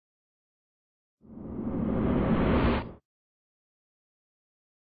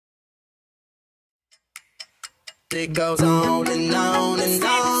It goes on and on and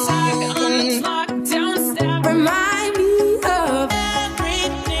on. Remind me of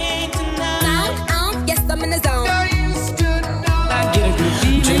everything tonight. Yes, I'm in the zone.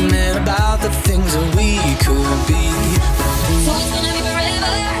 Dreaming about the things that we could be. So it's gonna be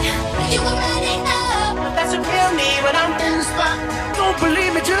forever. You already know. That's a real me when I'm in the spot. Don't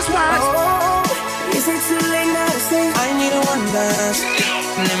believe me, just watch. Oh, is it too late now to say I need a one dance.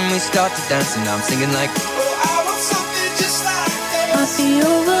 And then we start to dance and I'm singing like, oh, I want something just like that. I'll see you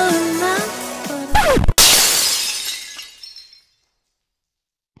over now.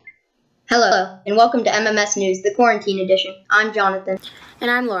 Hello, and welcome to MMS News, the Quarantine Edition. I'm Jonathan. And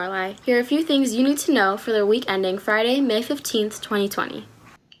I'm Lorelei. Here are a few things you need to know for the week ending Friday, May 15th, 2020.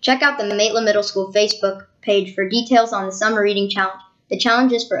 Check out the Maitland Middle School Facebook page for details on the Summer Reading Challenge. The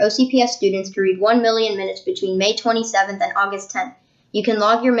challenge is for OCPS students to read 1 million minutes between May 27th and August 10th. You can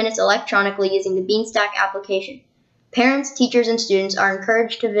log your minutes electronically using the Beanstack application. Parents, teachers, and students are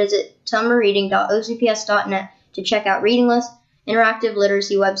encouraged to visit summerreading.ocps.net to check out reading lists, interactive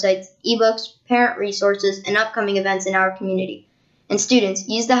literacy websites, ebooks, parent resources, and upcoming events in our community. And students,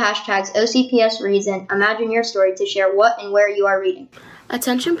 use the hashtags OCPSReads and Imagine Your Story to share what and where you are reading.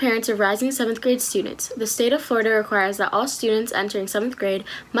 Attention parents of rising 7th grade students. The state of Florida requires that all students entering 7th grade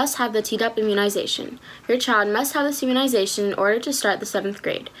must have the Tdap immunization. Your child must have this immunization in order to start the 7th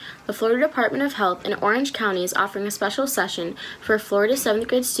grade. The Florida Department of Health in Orange County is offering a special session for Florida 7th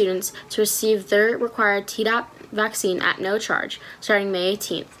grade students to receive their required Tdap vaccine at no charge, starting May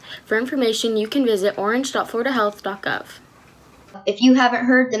 18th. For information, you can visit orange.floridahealth.gov. If you haven't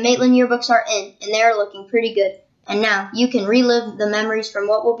heard, the Maitland yearbooks are in, and they are looking pretty good. And now, you can relive the memories from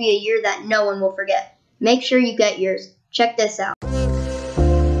what will be a year that no one will forget. Make sure you get yours. Check this out.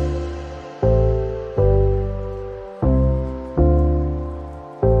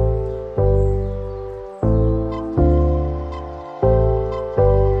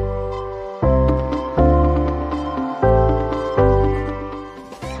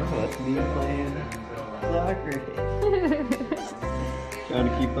 Let's be playing soccer. Trying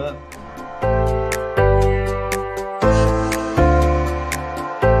to keep up.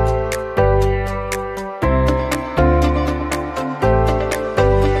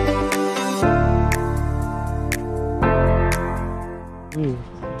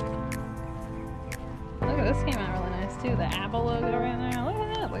 Look at this, came out really nice too. The Apple logo right there. Look at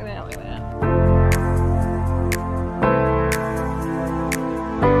that, look at that, look at that.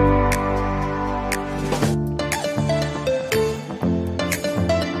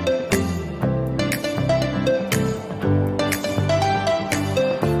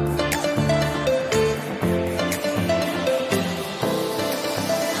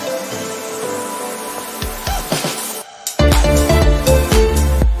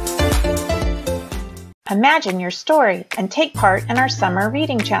 Imagine your story and take part in our Summer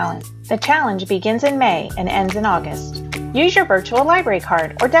Reading Challenge. The challenge begins in May and ends in August. Use your virtual library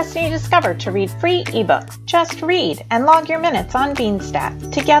card or Destiny Discover to read free ebooks. Just read and log your minutes on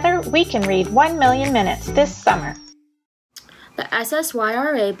Beanstack. Together, we can read 1 million minutes this summer. The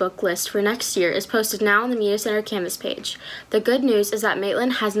SSYRA book list for next year is posted now on the Media Center Canvas page. The good news is that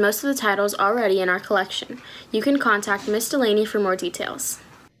Maitland has most of the titles already in our collection. You can contact Miss Delaney for more details.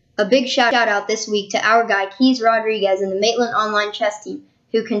 A big shout out this week to our guy Keys Rodriguez and the Maitland Online Chess Team,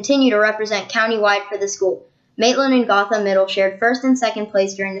 who continue to represent countywide for the school. Maitland and Gotham Middle shared first and second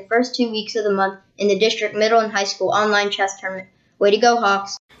place during the first 2 weeks of the month in the district middle and high school online chess tournament. Way to go,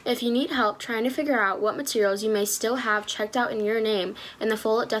 Hawks! If you need help trying to figure out what materials you may still have checked out in your name in the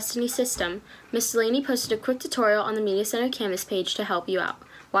Full Destiny system, Miss Delaney posted a quick tutorial on the Media Center Canvas page to help you out.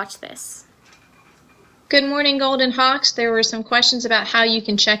 Watch this. Good morning, Golden Hawks. There were some questions about how you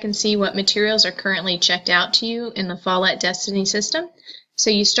can check and see what materials are currently checked out to you in the Follett Destiny system.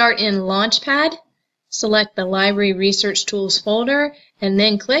 So you start in Launchpad, select the Library Research Tools folder, and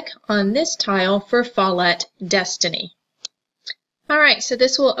then click on this tile for Follett Destiny. Alright, so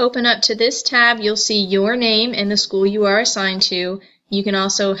this will open up to this tab. You'll see your name and the school you are assigned to. You can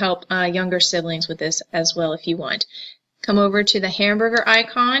also help younger siblings with this as well if you want. Come over to the hamburger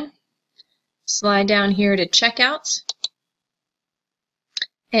icon. Slide down here to checkouts,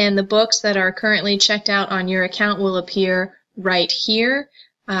 and the books that are currently checked out on your account will appear right here.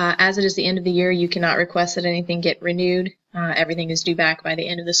 As it is the end of the year, you cannot request that anything get renewed. Everything is due back by the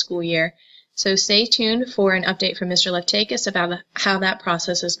end of the school year. So stay tuned for an update from Mr. Leftakis about how that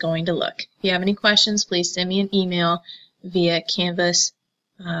process is going to look. If you have any questions, please send me an email via Canvas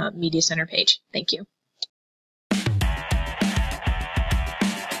Media Center page. Thank you.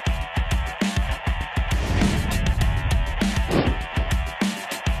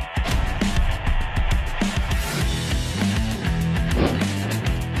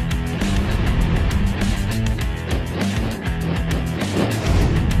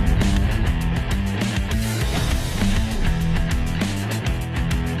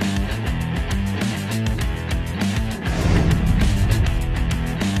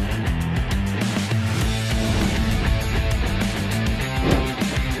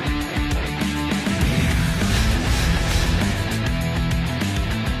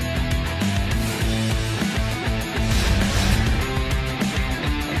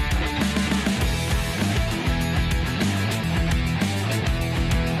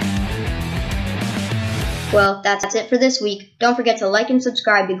 Well, that's it for this week. Don't forget to like and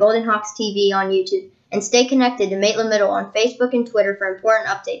subscribe to Golden Hawks TV on YouTube, and stay connected to Maitland Middle on Facebook and Twitter for important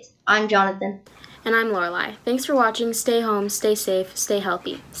updates. I'm Jonathan. And I'm Lorelai. Thanks for watching. Stay home, stay safe, stay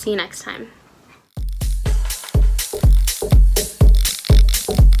healthy. See you next time.